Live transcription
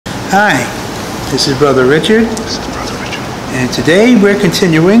Hi, this is Brother Richard. And today we're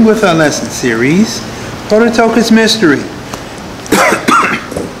continuing with our lesson series, Prototokos Mystery.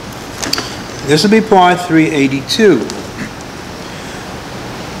 This will be part 382.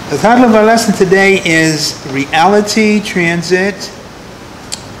 The title of our lesson today is Reality Transit,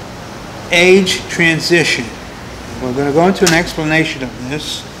 Age Transition. We're going to go into an explanation of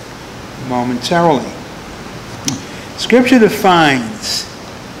this momentarily. Scripture defines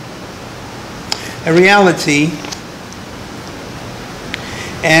a reality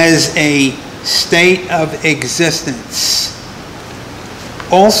as a state of existence.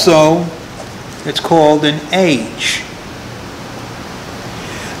 Also, it's called an age,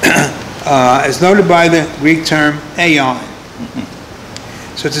 as noted by the Greek term aeon.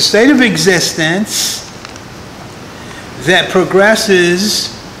 So it's a state of existence that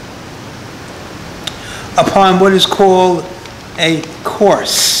progresses upon what is called a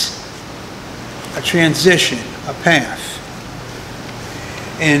course, a transition, a path.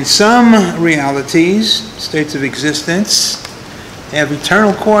 In some realities, states of existence, have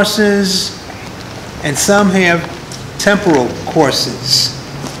eternal courses, and some have temporal courses.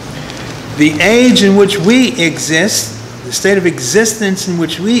 The age in which we exist, the state of existence in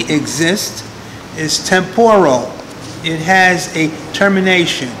which we exist, is temporal. It has a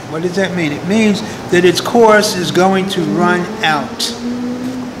termination. What does that mean? It means that its course is going to run out,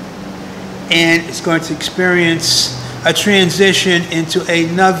 and it's going to experience a transition into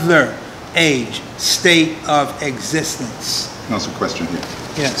another age, state of existence. That's a question here.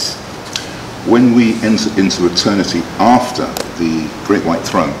 Yes. When we enter into eternity after the Great White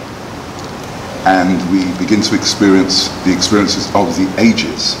Throne, and we begin to experience the experiences of the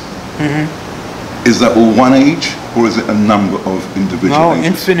ages, is that all one age, or is it a number of individual ages? No,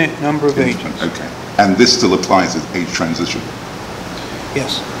 infinite number of ages. Okay. And this still applies as age transition?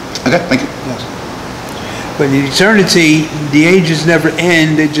 Yes. Okay, thank you. Yes. But in eternity, the ages never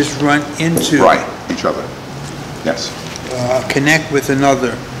end, they just run into each other. Yes. Connect with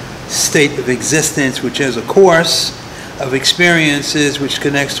another state of existence, which has a course of experiences which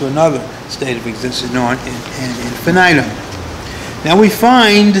connects to another state of existence, and infinitum. Now we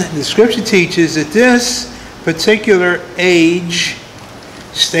find the scripture teaches that this particular age,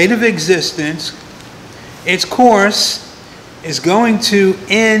 state of existence, its course is going to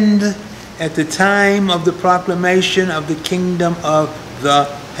end at the time of the proclamation of the kingdom of the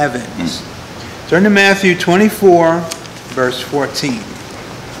heavens. Turn to Matthew 24, verse 14.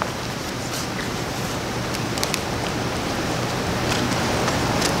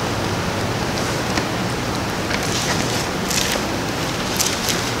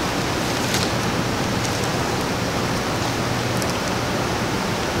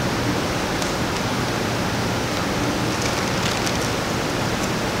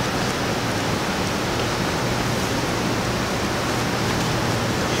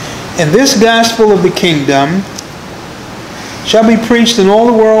 And this gospel of the kingdom shall be preached in all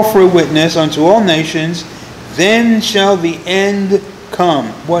the world for a witness unto all nations, then shall the end come.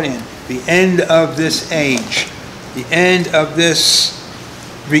 What end? The end of this age. The end of this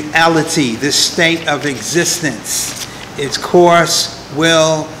reality, this state of existence. Its course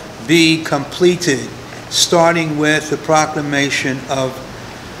will be completed, starting with the proclamation of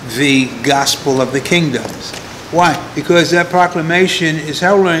the gospel of the kingdoms. Why? Because that proclamation is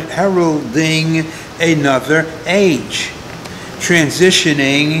heralding another age,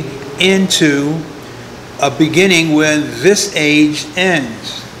 transitioning into a beginning where this age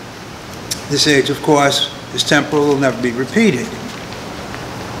ends. This age, of course, is temporal, will never be repeated.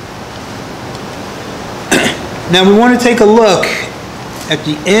 Now we want to take a look at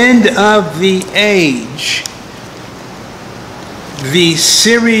the end of the age, the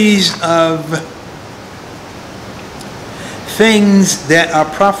series of things that are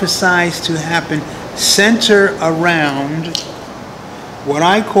prophesied to happen center around what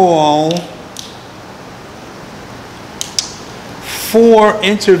I call 4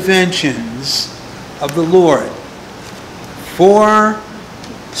 interventions of the Lord. 4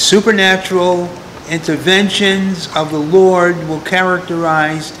 supernatural interventions of the Lord will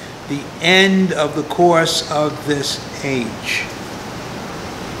characterize the end of the course of this age.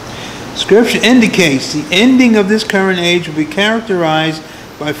 Scripture indicates the ending of this current age will be characterized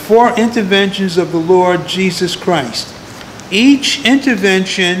by 4 interventions of the Lord Jesus Christ. Each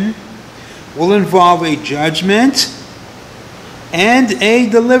intervention will involve a judgment and a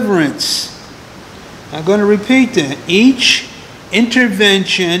deliverance. I'm going to repeat that. Each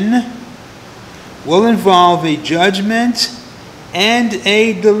intervention will involve a judgment and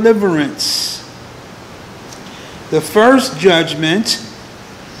a deliverance. The first judgment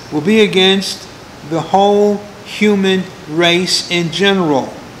will be against the whole human race in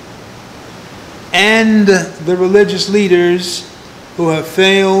general, and the religious leaders who have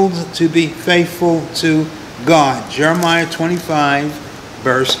failed to be faithful to God. Jeremiah 25,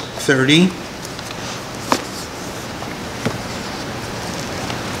 verse 30.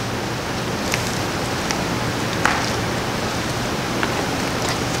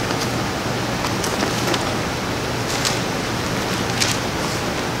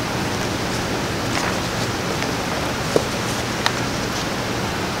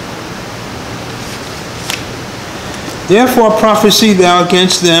 Therefore prophesy thou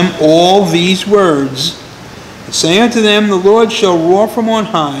against them all these words, and say unto them, the Lord shall roar from on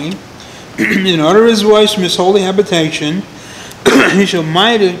high, and utter his voice from his holy habitation. he shall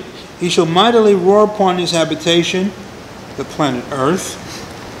mightily roar upon his habitation, the planet earth.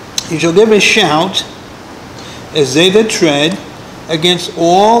 He shall give a shout, as they that tread, against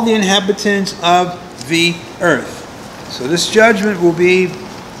all the inhabitants of the earth. So this judgment will be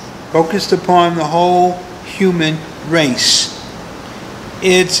focused upon the whole human race.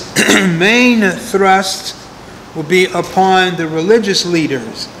 Its main thrust will be upon the religious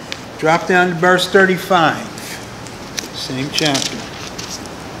leaders. Drop down to verse 35, same chapter.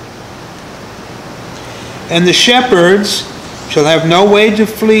 And the shepherds shall have no way to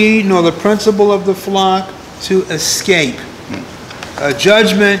flee, nor the principal of the flock to escape. A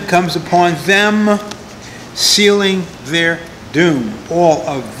judgment comes upon them, sealing their doom, all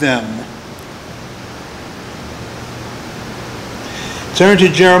of them. Turn to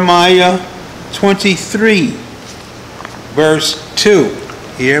Jeremiah 23, verse 2.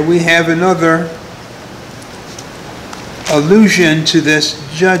 Here we have another allusion to this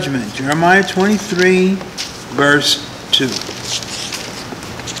judgment. Jeremiah 23, verse 2.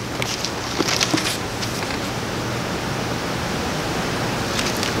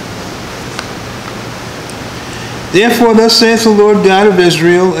 Therefore thus saith the Lord God of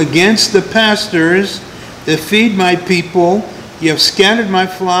Israel, against the pastors that feed my people, ye have scattered my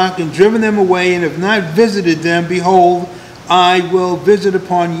flock and driven them away, and have not visited them. Behold, I will visit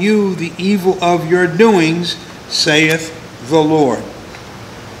upon you the evil of your doings, saith the Lord.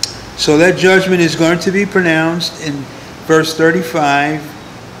 So that judgment is going to be pronounced in verse 35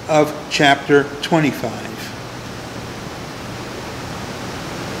 of chapter 25.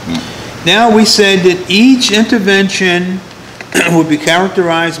 Now we said that each intervention would be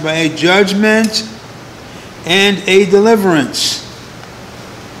characterized by a judgment and a deliverance.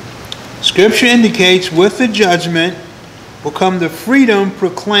 Scripture indicates with the judgment will come the freedom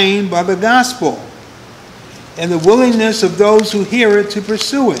proclaimed by the gospel and the willingness of those who hear it to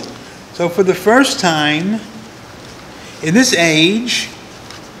pursue it. So for the first time in this age,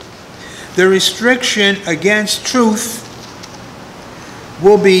 the restriction against truth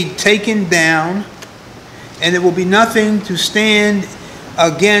will be taken down, and there will be nothing to stand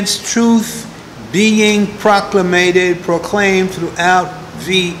against truth being proclaimed throughout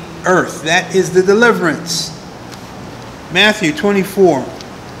the earth. That is the deliverance. Matthew 24,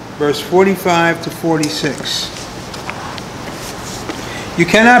 verse 45 to 46. You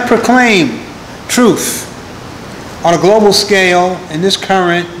cannot proclaim truth on a global scale in this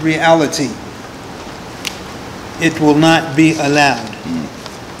current reality. It will not be allowed.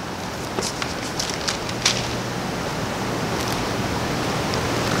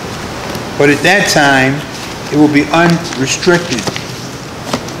 But at that time, it will be unrestricted.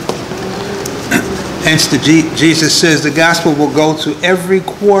 Hence, Jesus says the gospel will go to every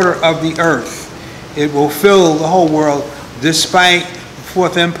quarter of the earth. It will fill the whole world, despite the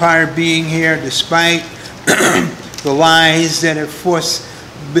Fourth Empire being here, despite the lies that have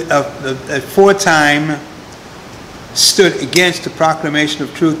aforetime stood against the proclamation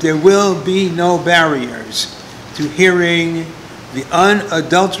of truth. There will be no barriers to hearing the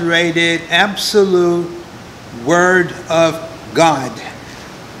unadulterated, absolute Word of God.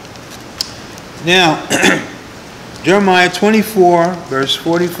 Now, Jeremiah 24, verse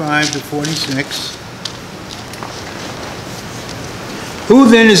 45 to 46. Who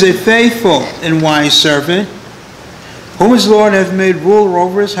then is a faithful and wise servant, whom his Lord hath made ruler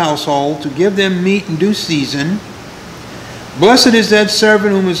over his household, to give them meat in due season? Blessed is that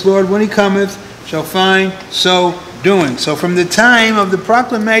servant whom his Lord, when he cometh, shall find so doing. So from the time of the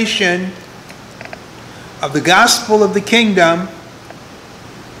proclamation of the gospel of the kingdom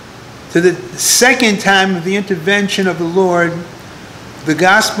to the second time of the intervention of the Lord, the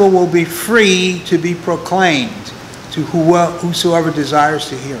gospel will be free to be proclaimed to whosoever desires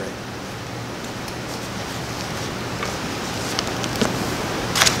to hear it.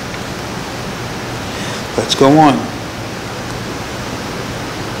 Let's go on.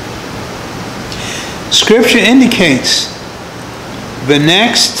 Scripture indicates the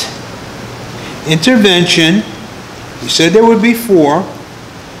next intervention. We said there would be 4.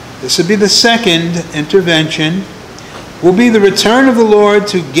 This would be the second intervention. Will be the return of the Lord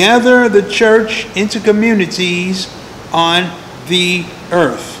to gather the church into communities on the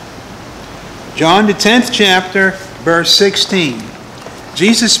earth. John, the 10th chapter, verse 16.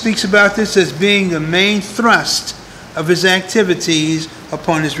 Jesus speaks about this as being the main thrust of his activities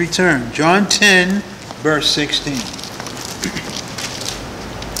upon his return. John 10, verse 16.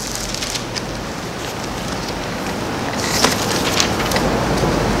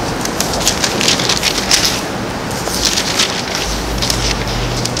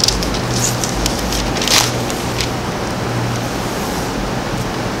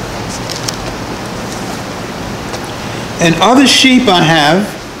 And other sheep I have,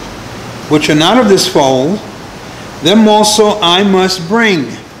 which are not of this fold, them also I must bring.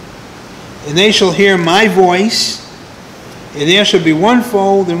 And they shall hear my voice, and there shall be one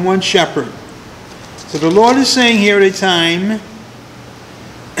fold and one shepherd. So the Lord is saying here at a time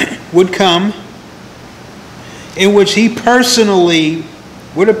would come in which he personally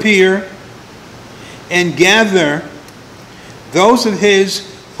would appear and gather those of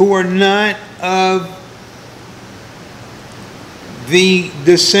his who are not of the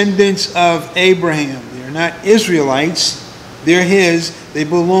descendants of Abraham. They're not Israelites. They're his. They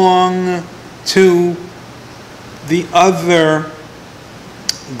belong to the other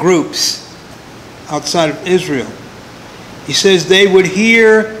groups outside of Israel. He says they would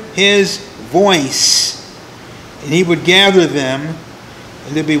hear his voice, and he would gather them,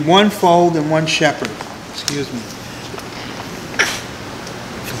 and there'd be one fold and one shepherd. Excuse me.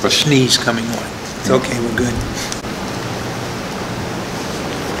 A sneeze coming on. It's okay, we're good.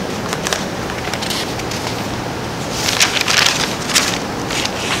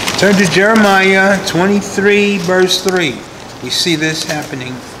 Turn to Jeremiah 23, verse 3. We see this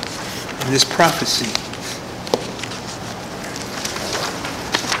happening in this prophecy.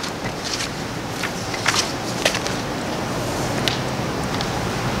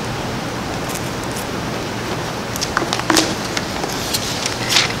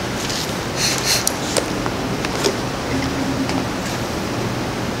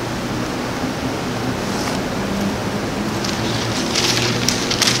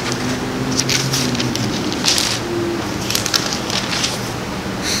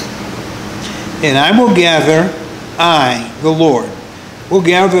 And I will gather, I, the Lord, will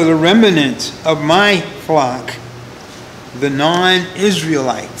gather the remnant of my flock, the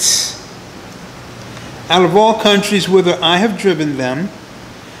non-Israelites, out of all countries whither I have driven them,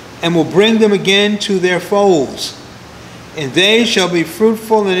 and will bring them again to their folds, and they shall be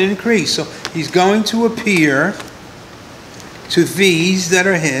fruitful and increase. So he's going to appear to these that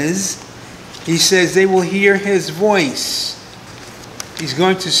are his. He says they will hear his voice. He's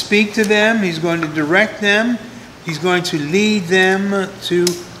going to speak to them. He's going to direct them. He's going to lead them to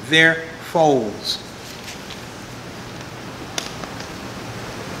their folds.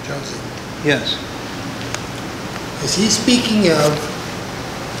 Joseph, Yes. is he speaking of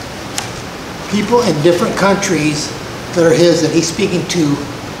people in different countries that are his that he's speaking to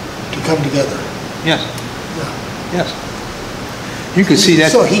come together? Yes. Yeah. Yes. You can see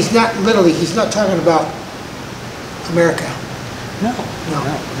that. So he's not literally, he's not talking about America. No.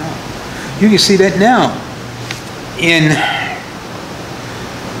 You can see that now in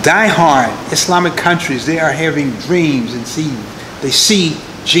die-hard Islamic countries. They are having dreams and they see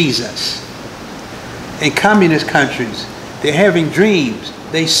Jesus. In communist countries, they're having dreams.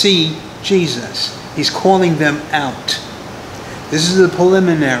 They see Jesus. He's calling them out. This is the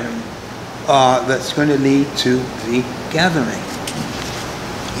preliminary that's going to lead to the gathering.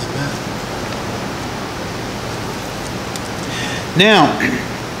 Now,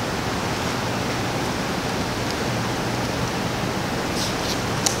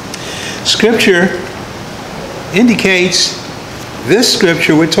 Scripture indicates, this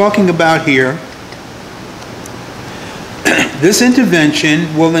Scripture we're talking about here, this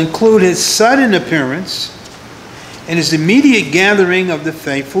intervention will include his sudden appearance and his immediate gathering of the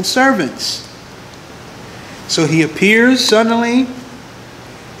faithful servants. So he appears suddenly,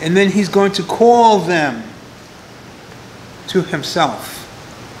 and then he's going to call them to himself.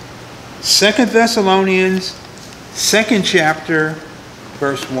 2 Thessalonians, 2nd chapter,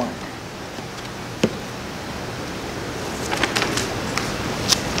 verse 1.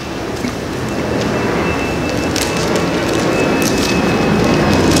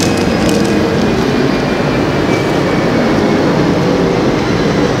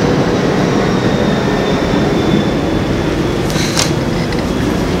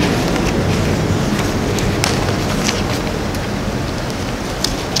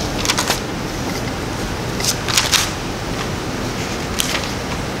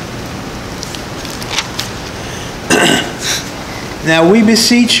 Now we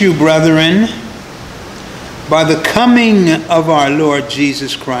beseech you, brethren, by the coming of our Lord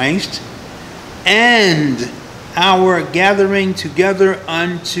Jesus Christ, and our gathering together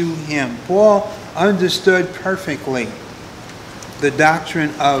unto him. Paul understood perfectly the doctrine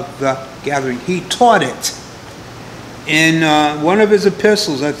of the gathering. He taught it. In one of his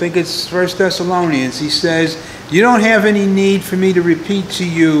epistles, I think it's 1 Thessalonians, he says, you don't have any need for me to repeat to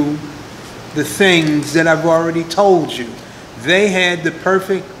you the things that I've already told you. They had the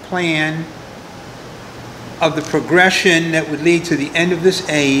perfect plan of the progression that would lead to the end of this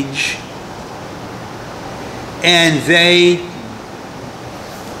age, and they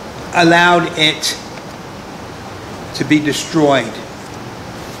allowed it to be destroyed.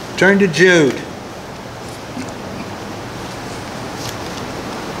 Turn to Jude.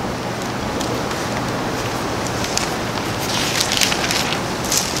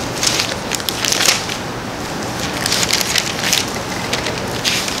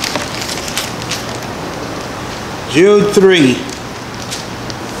 Jude 3.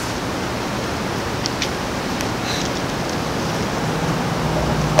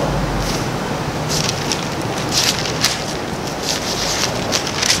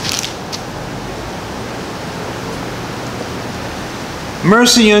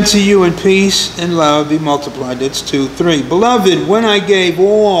 Mercy unto you and peace and love be multiplied. That's 2, 3. Beloved, when I gave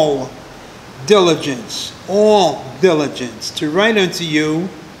all diligence to write unto you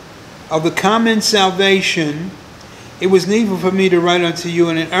of the common salvation, it was needful for me to write unto you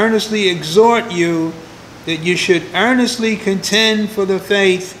and earnestly exhort you that you should earnestly contend for the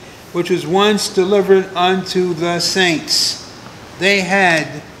faith which was once delivered unto the saints. They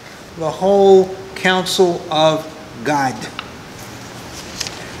had the whole counsel of God.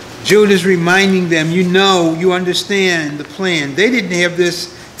 Jude is reminding them, you understand the plan. They didn't have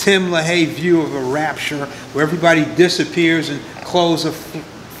this Tim LaHaye view of a rapture where everybody disappears and clothes are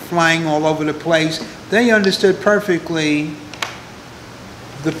flying all over the place. They understood perfectly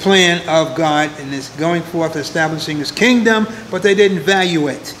the plan of God and is going forth establishing his kingdom, but they didn't value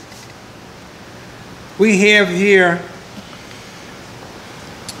it. We have here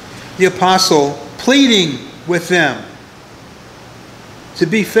the apostle pleading with them to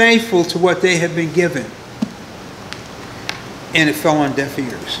be faithful to what they have been given. And it fell on deaf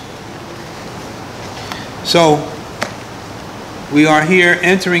ears. So, we are here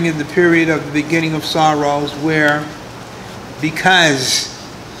entering in the period of the beginning of sorrows where, because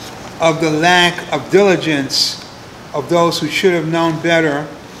of the lack of diligence of those who should have known better,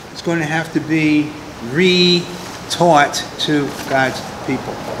 it's going to have to be re-taught to God's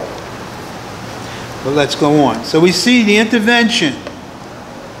people. But let's go on. So we see the intervention.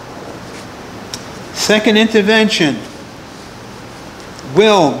 Second intervention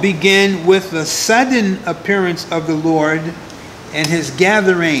will begin with the sudden appearance of the Lord and his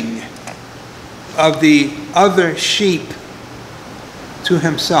gathering of the other sheep to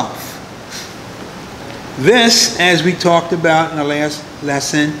himself. This, as we talked about in the last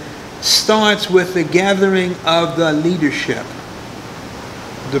lesson, starts with the gathering of the leadership,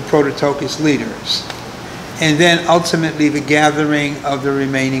 the Prototokos leaders, and then ultimately the gathering of the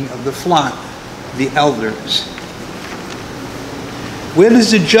remaining of the flock, the elders. Where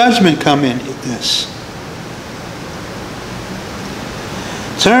does the judgment come in at this?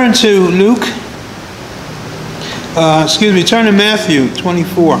 Turn to turn to Matthew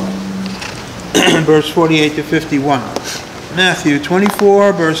 24, verse 48 to 51. Matthew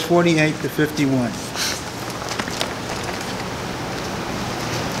 24, verse 48 to 51.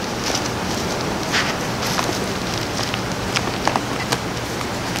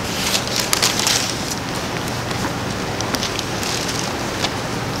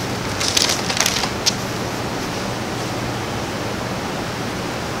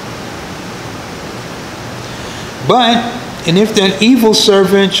 And if that evil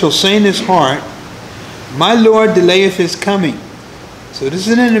servant shall say in his heart, my Lord delayeth his coming. So this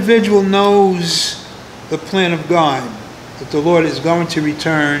is an individual knows the plan of God, that the Lord is going to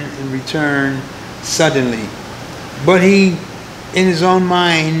return and return suddenly. But he, in his own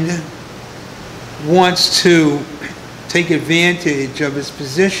mind, wants to take advantage of his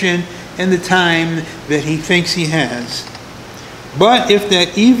position and the time that he thinks he has. But if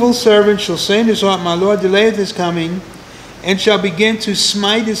that evil servant shall say in his heart, my Lord delayeth his coming, and shall begin to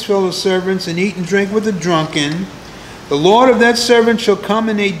smite his fellow servants, and eat and drink with the drunken, the Lord of that servant shall come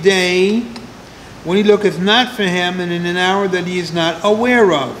in a day when he looketh not for him, and in an hour that he is not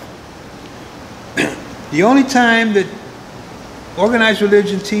aware of. The only time that organized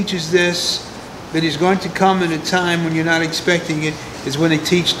religion teaches this, that he's going to come in a time when you're not expecting it, is when they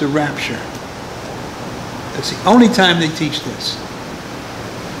teach the rapture. That's the only time they teach this.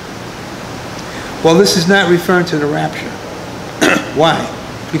 Well, this is not referring to the rapture. Why?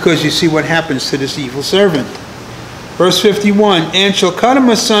 Because you see what happens to this evil servant. Verse 51, and shall cut him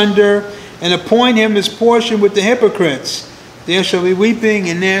asunder and appoint him his portion with the hypocrites. There shall be weeping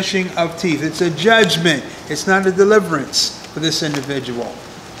and gnashing of teeth. It's a judgment. It's not a deliverance for this individual.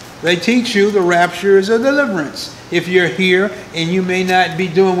 They teach you the rapture is a deliverance. If you're here and you may not be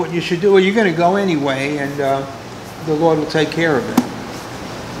doing what you should do, well, you're going to go anyway, and the Lord will take care of it.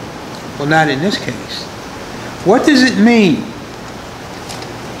 Well, not in this case. What does it mean?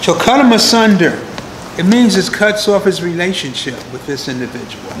 Shall cut him asunder. It means it cuts off his relationship with this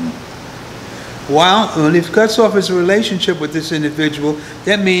individual. Well, if it cuts off his relationship with this individual,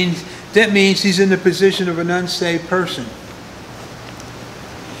 that means he's in the position of an unsaved person.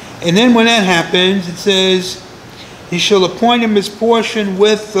 And then when that happens, it says, he shall appoint him his portion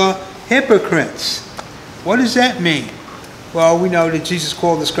with the hypocrites. What does that mean? Well, we know that Jesus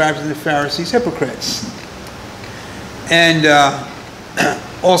called the scribes and the Pharisees hypocrites. And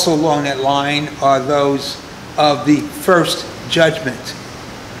also along that line are those of the first judgment.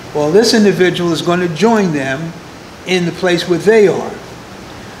 Well, this individual is going to join them in the place where they are.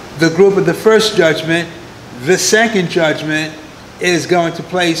 The group of the first judgment, the second judgment, is going to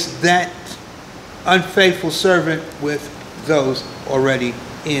place that unfaithful servant with those already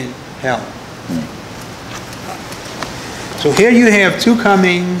in hell. So here you have two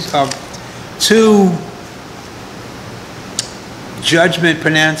comings of two judgment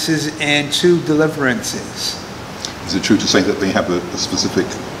pronounces and two deliverances. Is it true to say that they have a specific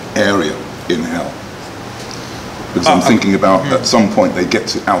area in hell? Because I'm thinking about at some point they get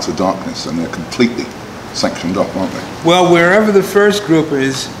to outer darkness and they're completely sectioned off, aren't they? Well, wherever the first group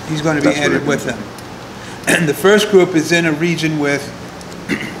is, he's going to be added with them. And the first group is in a region with,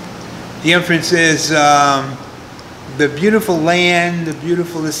 the inference is the beautiful land, the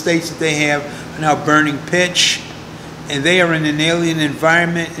beautiful estates that they have are now burning pitch, and they are in an alien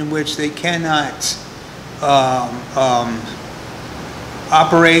environment in which they cannot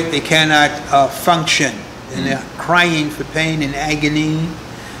operate, they cannot function, and they're crying for pain and agony,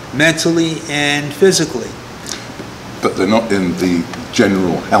 mentally and physically. But they're not in the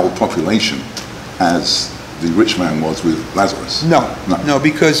general hell population as the rich man was with Lazarus. No,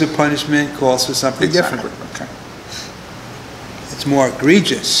 because the punishment calls for something different. Okay. It's more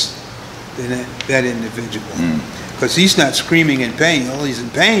egregious than that individual. Because he's not screaming in pain. Well, he's in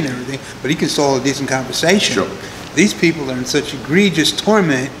pain and everything, but he can still hold a decent conversation. Sure. These people are in such egregious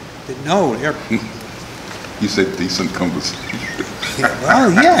torment that no, they're... You said decent conversation.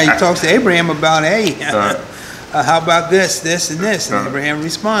 Well, yeah, he talks to Abraham about, hey, how about this, and this? And Abraham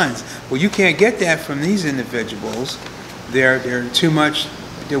responds, well, you can't get that from these individuals. They're too much,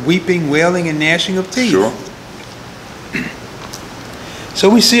 they're weeping, wailing, and gnashing of teeth. Sure. So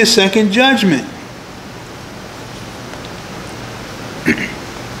we see a second judgment.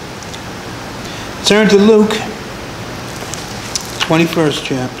 Turn to Luke, 21st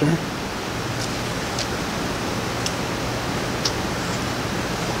chapter.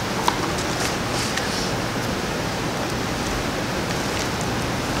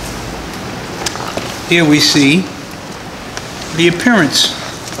 Here we see the appearance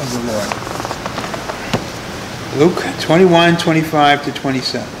of the Lord. Luke 21, 25 to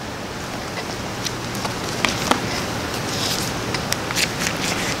 27.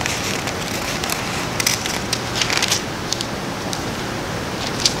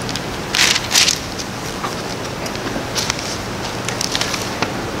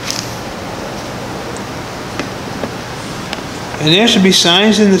 And there shall be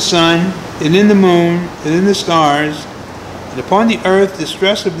signs in the sun, and in the moon, and in the stars, and upon the earth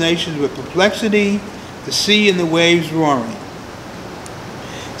distress of nations with perplexity, the sea and the waves roaring.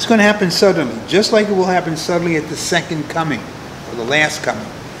 It's going to happen suddenly, just like it will happen suddenly at the second coming, or the last coming.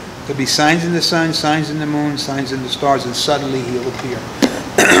 There'll be signs in the sun, signs in the moon, signs in the stars, and suddenly he'll appear.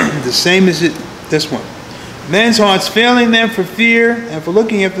 The same as this one. Men's hearts failing them for fear, and for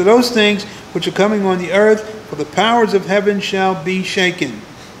looking after those things which are coming on the earth, for the powers of heaven shall be shaken.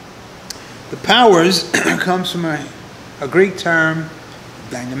 The powers comes from a Greek term,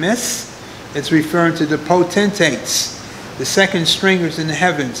 dynamis. It's referring to the potentates, the second stringers in the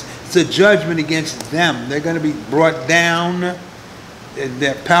heavens. It's a judgment against them. They're going to be brought down,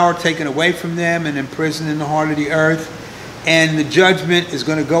 their power taken away from them and imprisoned in the heart of the earth. And the judgment is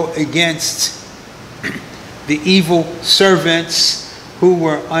going to go against the evil servants who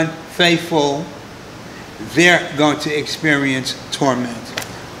were unfaithful. They're going to experience torment.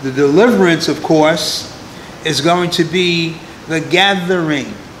 The deliverance, of course, is going to be the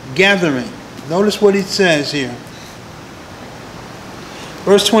gathering. Notice what it says here.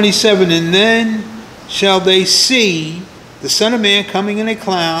 Verse 27, and then shall they see the Son of Man coming in a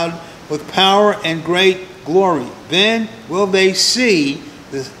cloud with power and great glory. Then will they see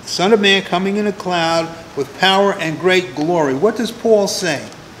the Son of Man coming in a cloud with power and great glory. What does Paul say?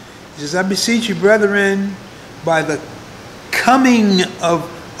 He says, I beseech you, brethren, by the coming of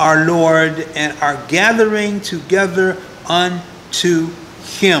our Lord and our gathering together unto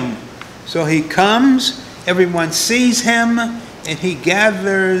him. So he comes, everyone sees him, and he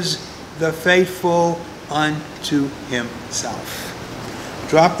gathers the faithful unto himself.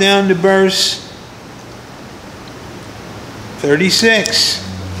 Drop down to verse 36.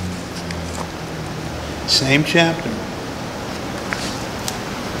 Same chapter.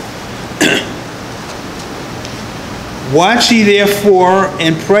 Watch ye therefore,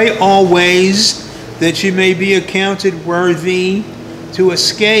 and pray always, that ye may be accounted worthy to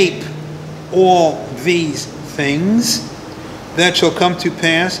escape all these things that shall come to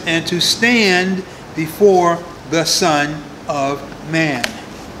pass, and to stand before the Son of Man.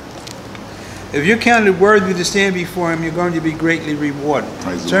 If you're counted worthy to stand before him, you're going to be greatly rewarded.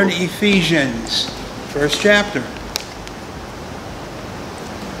 Turn to Ephesians, first chapter.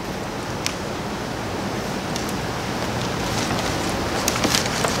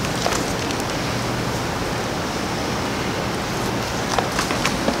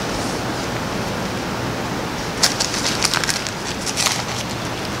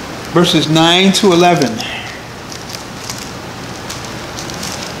 Verses 9 to 11.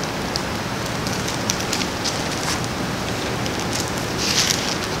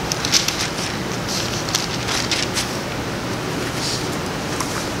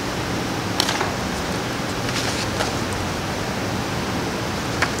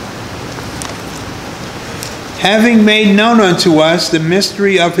 Having made known unto us the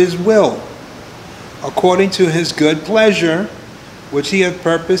mystery of his will, according to his good pleasure, which he hath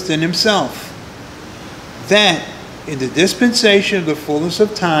purposed in himself, that in the dispensation of the fullness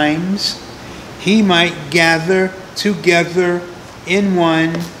of times he might gather together in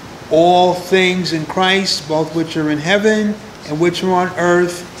one all things in Christ, both which are in heaven and which are on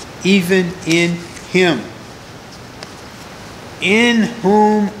earth, even in him, in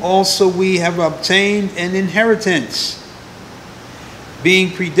whom also we have obtained an inheritance,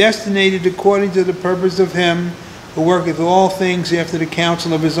 being predestinated according to the purpose of him who worketh all things after the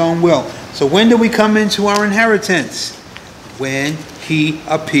counsel of his own will. So when do we come into our inheritance? When he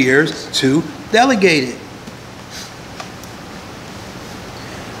appears to delegate it.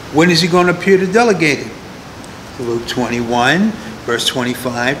 When is he going to appear to delegate it? Luke 21, verse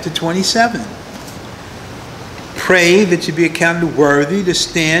 25 to 27. Pray that you be accounted worthy to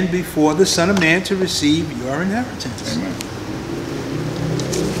stand before the Son of Man to receive your inheritance. Amen.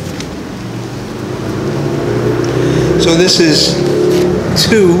 So this is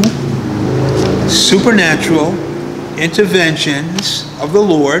two supernatural interventions of the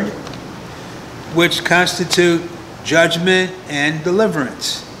Lord which constitute judgment and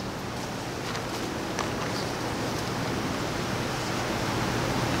deliverance.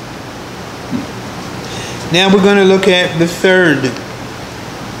 Now we're going to look at the third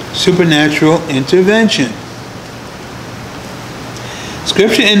supernatural intervention.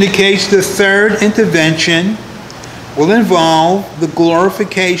 Scripture indicates the third intervention will involve the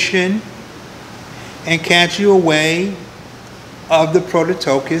glorification and catching away of the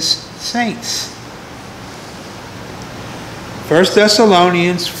Prototokos saints. 1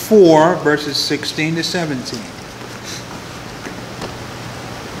 Thessalonians 4, verses 16 to 17.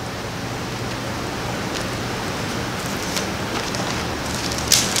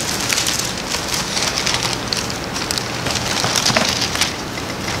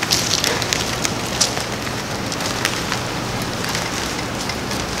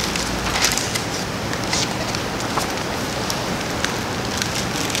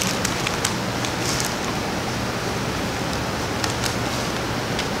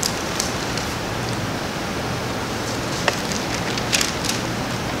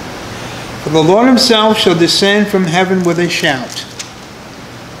 The Lord himself shall descend from heaven with a shout,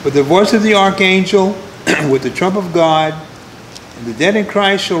 with the voice of the archangel, with the trump of God, and the dead in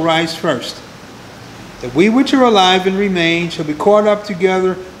Christ shall rise first. That we which are alive and remain shall be caught up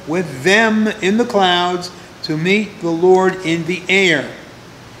together with them in the clouds to meet the Lord in the air.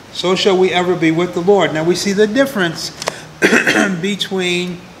 So shall we ever be with the Lord. Now we see the difference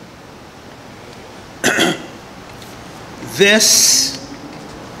between this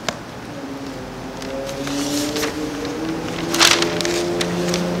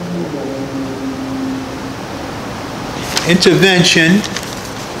intervention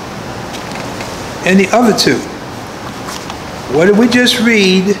and the other two. What did we just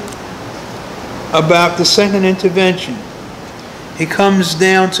read about the second intervention. He comes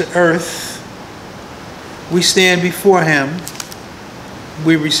down to earth. We stand before him.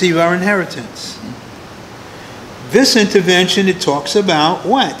 We receive our inheritance. This intervention, it talks about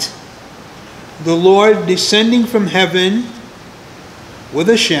what? The Lord descending from heaven with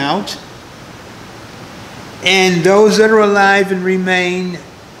a shout, and those that are alive and remain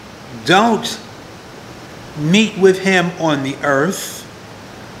don't meet with him on the earth.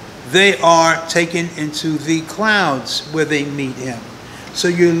 They are taken into the clouds where they meet him. So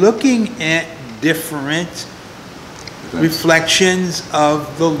you're looking at different reflections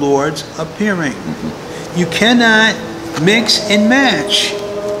of the Lord's appearing. You cannot mix and match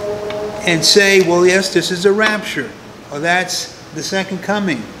and say, well, yes, this is a rapture, or that's the second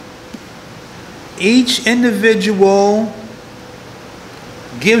coming. Each individual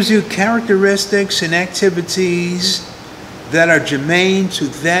gives you characteristics and activities that are germane to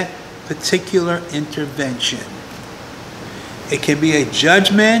that particular intervention. It can be a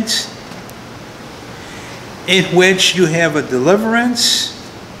judgment in which you have a deliverance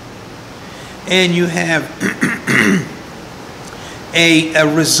and you have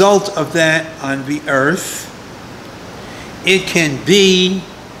a result of that on the earth. It can be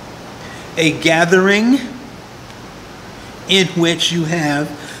a gathering in which you have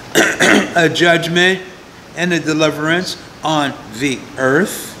a judgment and a deliverance on the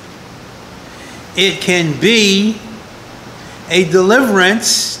earth. It can be a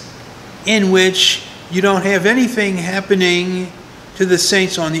deliverance in which you don't have anything happening to the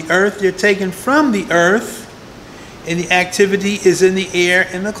saints on the earth. They're taken from the earth, and the activity is in the air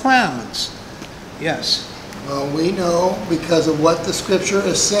and the clouds. Yes. Well, we know because of what the scripture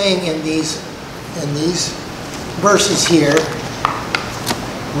is saying in these verses here,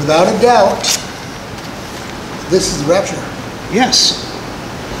 without a doubt, this is the rapture. Yes.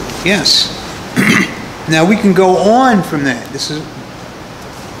 Yes. Now we can go on from that. This is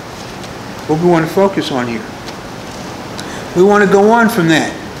what we want to focus on here. We want to go on from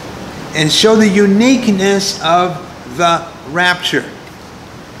that and show the uniqueness of the rapture.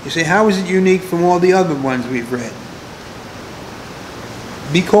 You say, how is it unique from all the other ones we've read?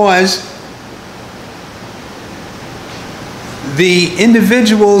 Because the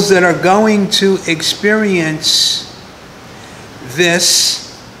individuals that are going to experience this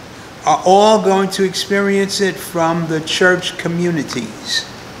are all going to experience it from the church communities.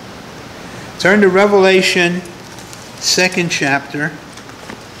 Turn to Revelation, 2nd chapter.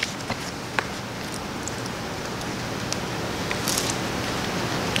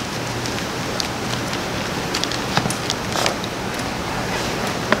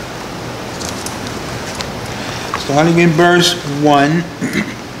 Starting in verse 1.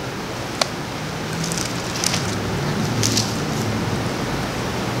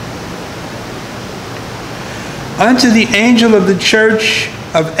 Unto the angel of the church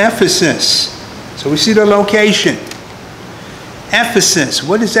of Ephesus. So we see the location. Ephesus.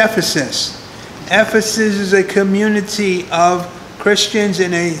 What is Ephesus? Ephesus is a community of Christians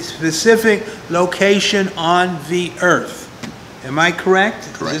in a specific location on the earth. Am I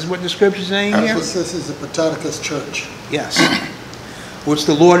correct? Correct. Is this what the scripture is saying here? Ephesus is the Prototokos church. Yes. Which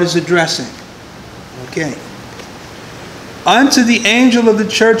the Lord is addressing. Okay. Unto the angel of the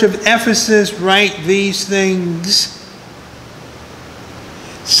church of Ephesus write these things,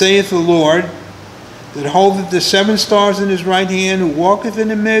 saith the Lord, that holdeth the 7 stars in his right hand, who walketh in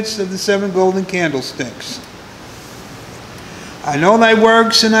the midst of the 7 golden candlesticks. I know thy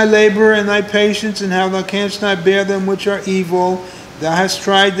works, and thy labor, and thy patience, and how thou canst not bear them which are evil. Thou hast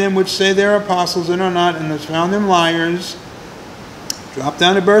tried them which say they are apostles, and are not, and hast found them liars. Drop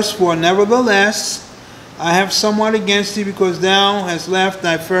down to verse 4. Nevertheless, I have somewhat against thee, because thou hast left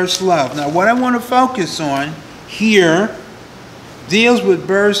thy first love. Now, what I want to focus on here deals with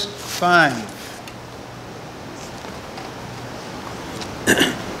verse 5.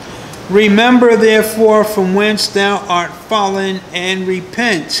 Remember therefore from whence thou art fallen, and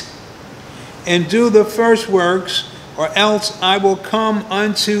repent, and do the first works, or else I will come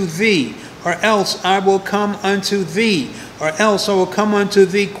unto thee, or else I will come unto thee, or else I will come unto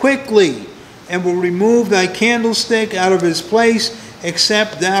thee quickly, and will remove thy candlestick out of his place,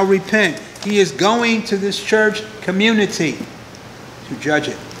 except thou repent. He is going to this church community to judge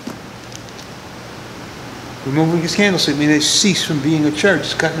it. Removing his candlestick means they cease from being a church.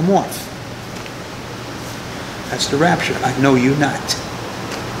 It's cutting them off. That's the rapture. I know you not.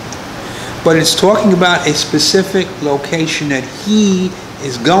 But it's talking about a specific location that he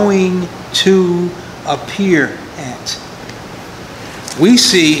is going to appear at. We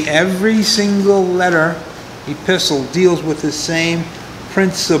see every single letter, epistle, deals with the same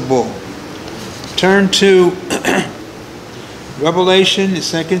principle. Turn to Revelation, the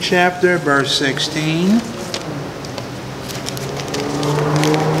 2nd chapter, verse 16.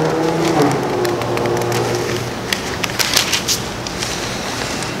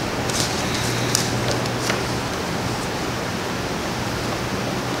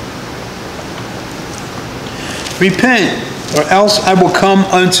 Repent, or else I will come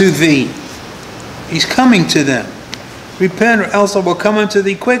unto thee. He's coming to them. Repent, or else I will come unto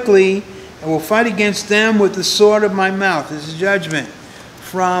thee quickly, and will fight against them with the sword of my mouth. This is judgment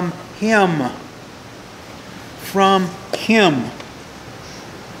from him. From him.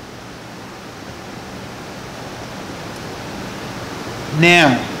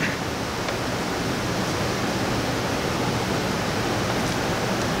 Now,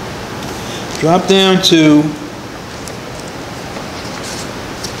 drop down to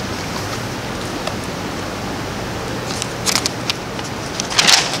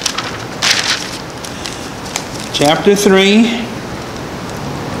chapter 3,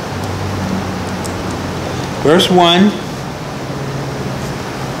 verse 1.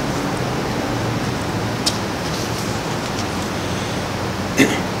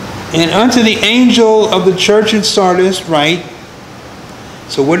 And unto the angel of the church in Sardis write.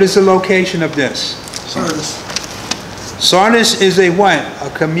 So what is the location of this? Sardis. Sardis is a what? A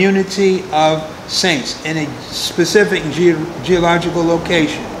community of saints in a specific geological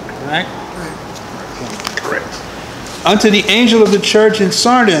location, correct? Unto the angel of the church in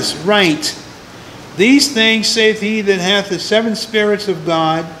Sardis write, These things saith he that hath the 7 spirits of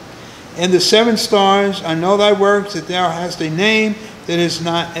God, and the 7 stars. I know thy works, that thou hast a name that is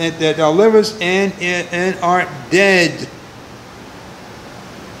not, that thou livest and art dead.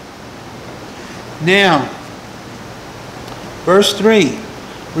 Now, verse 3.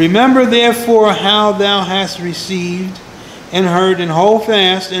 Remember therefore how thou hast received and heard, and hold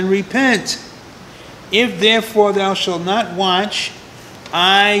fast and repent. If therefore thou shalt not watch,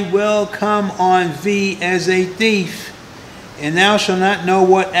 I will come on thee as a thief, and thou shalt not know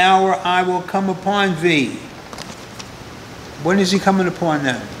what hour I will come upon thee. When is he coming upon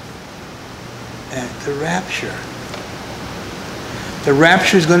them? At the rapture. The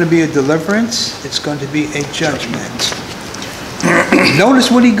rapture is going to be a deliverance. It's going to be a judgment. Notice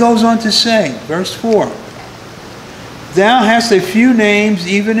what he goes on to say. Verse 4. Thou hast a few names,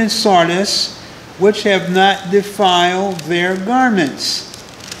 even in Sardis, which have not defiled their garments,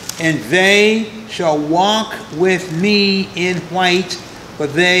 and they shall walk with me in white, for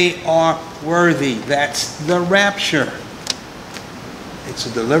they are worthy. That's the rapture. It's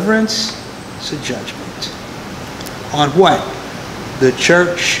a deliverance, it's a judgment. On what? The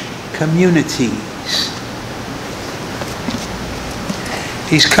church communities.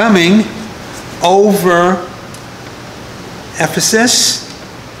 He's coming over Ephesus,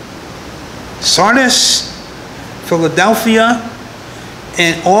 Sardis, Philadelphia,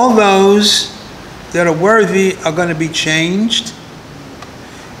 and all those that are worthy are going to be changed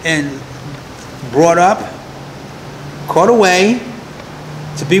and brought up, caught away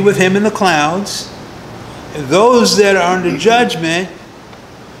to be with him in the clouds. And those that are under judgment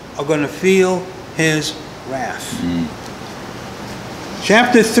are going to feel his wrath.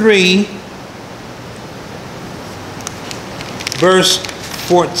 Chapter 3, verse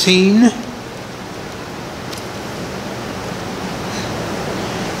 14.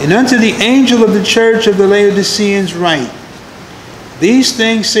 And unto the angel of the church of the Laodiceans write, These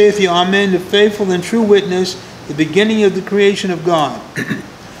things saith the Amen, the faithful and true witness, the beginning of the creation of God.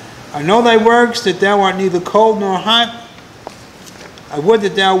 I know thy works, that thou art neither cold nor hot. I would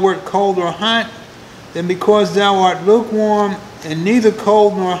that thou wert cold or hot. Then because thou art lukewarm, and neither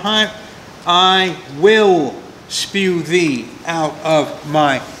cold nor hot, I will spew thee out of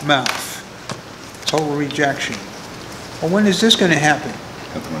my mouth. Total rejection. Well, when is this going to happen?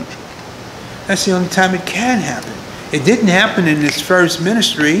 That's the only time it can happen. It didn't happen in his first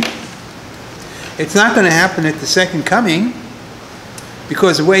ministry. It's not going to happen at the second coming,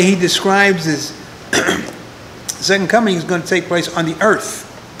 because the way he describes his the second coming is going to take place on the earth.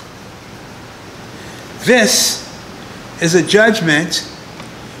 This is a judgment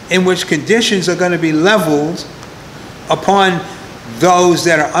in which conditions are going to be leveled upon those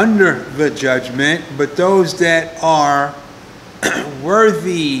that are under the judgment, but those that are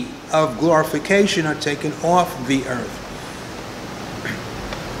worthy of glorification are taken off the earth.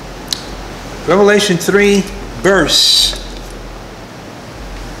 Revelation 3, verse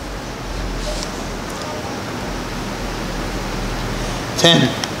 10.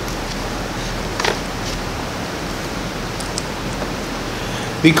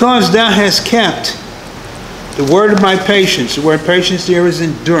 Because thou hast kept the word of my patience. The word patience there is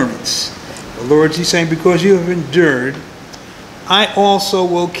endurance. The Lord is saying, because you have endured, I also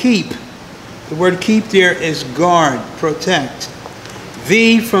will keep. The word keep there is guard, protect.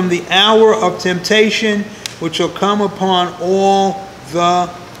 Thee from the hour of temptation which shall come upon all the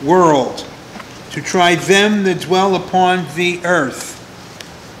world, to try them that dwell upon the earth.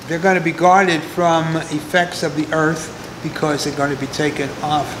 They're going to be guarded from effects of the earth because they're going to be taken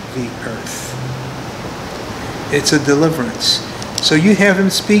off the earth. It's a deliverance. So you have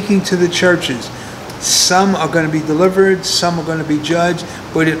him speaking to the churches. Some are going to be delivered, some are going to be judged,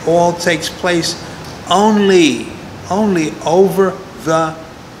 but it all takes place only over the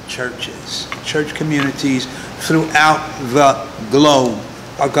churches. Church communities throughout the globe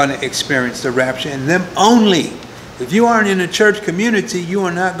are going to experience the rapture, and them only. If you aren't in a church community, you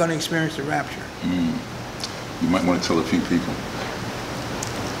are not going to experience the rapture. You might want to tell a few people.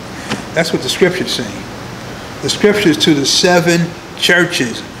 That's what the scripture's saying. The scriptures to the 7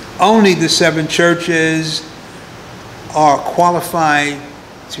 churches. Only the 7 churches are qualified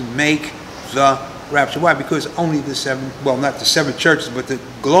to make the rapture. Why? Because only the 7, well, not the 7 churches, but the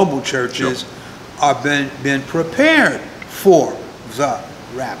global churches are been prepared for the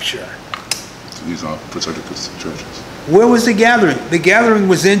rapture. So these are Prototokos churches. Where was the gathering? The gathering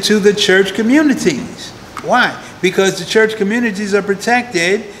was into the church communities. Why? Because the church communities are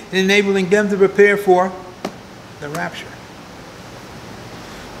protected, enabling them to prepare for the rapture.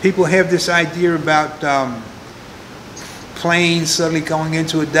 People have this idea about planes suddenly going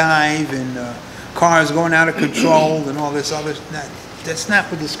into a dive and cars going out of control and all this other. That's not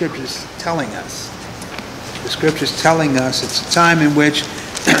what the scripture is telling us. The scripture is telling us it's a time in which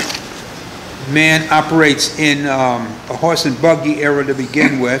man operates in a horse and buggy era to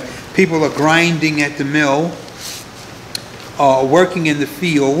begin with. People are grinding at the mill, working in the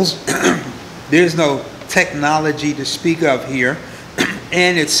fields. There's no technology to speak of here.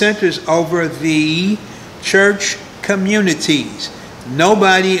 And it centers over the church communities.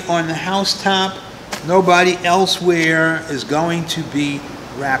 Nobody on the housetop, nobody elsewhere is going to be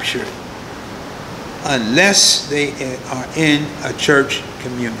raptured unless they are in a church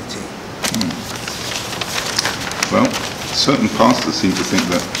community. Well, certain pastors seem to think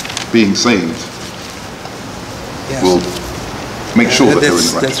that being saved will make sure that they're in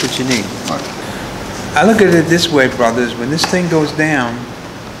the rapture. That's what you need. Right. I look at it this way, brothers. When this thing goes down,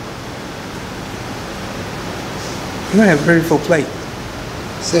 you're going to have a pretty full plate.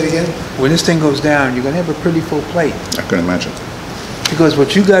 Say it again? When this thing goes down, you're going to have a pretty full plate. I can imagine. Because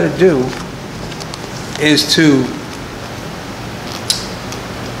what you got to do is to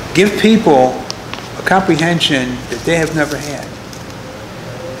give people a comprehension that they have never had,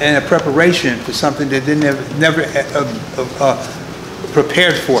 and a preparation for something that they never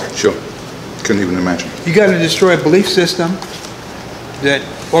prepared for. Sure. Couldn't even imagine. You got to destroy a belief system that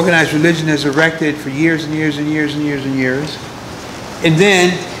organized religion has erected for years and years and years and years and years. And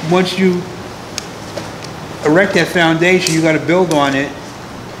then once you erect that foundation, you got to build on it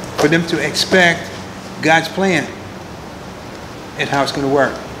for them to expect God's plan and how it's going to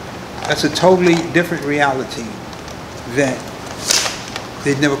work. That's a totally different reality that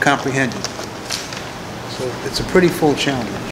they've never comprehended. So it's a pretty full challenge.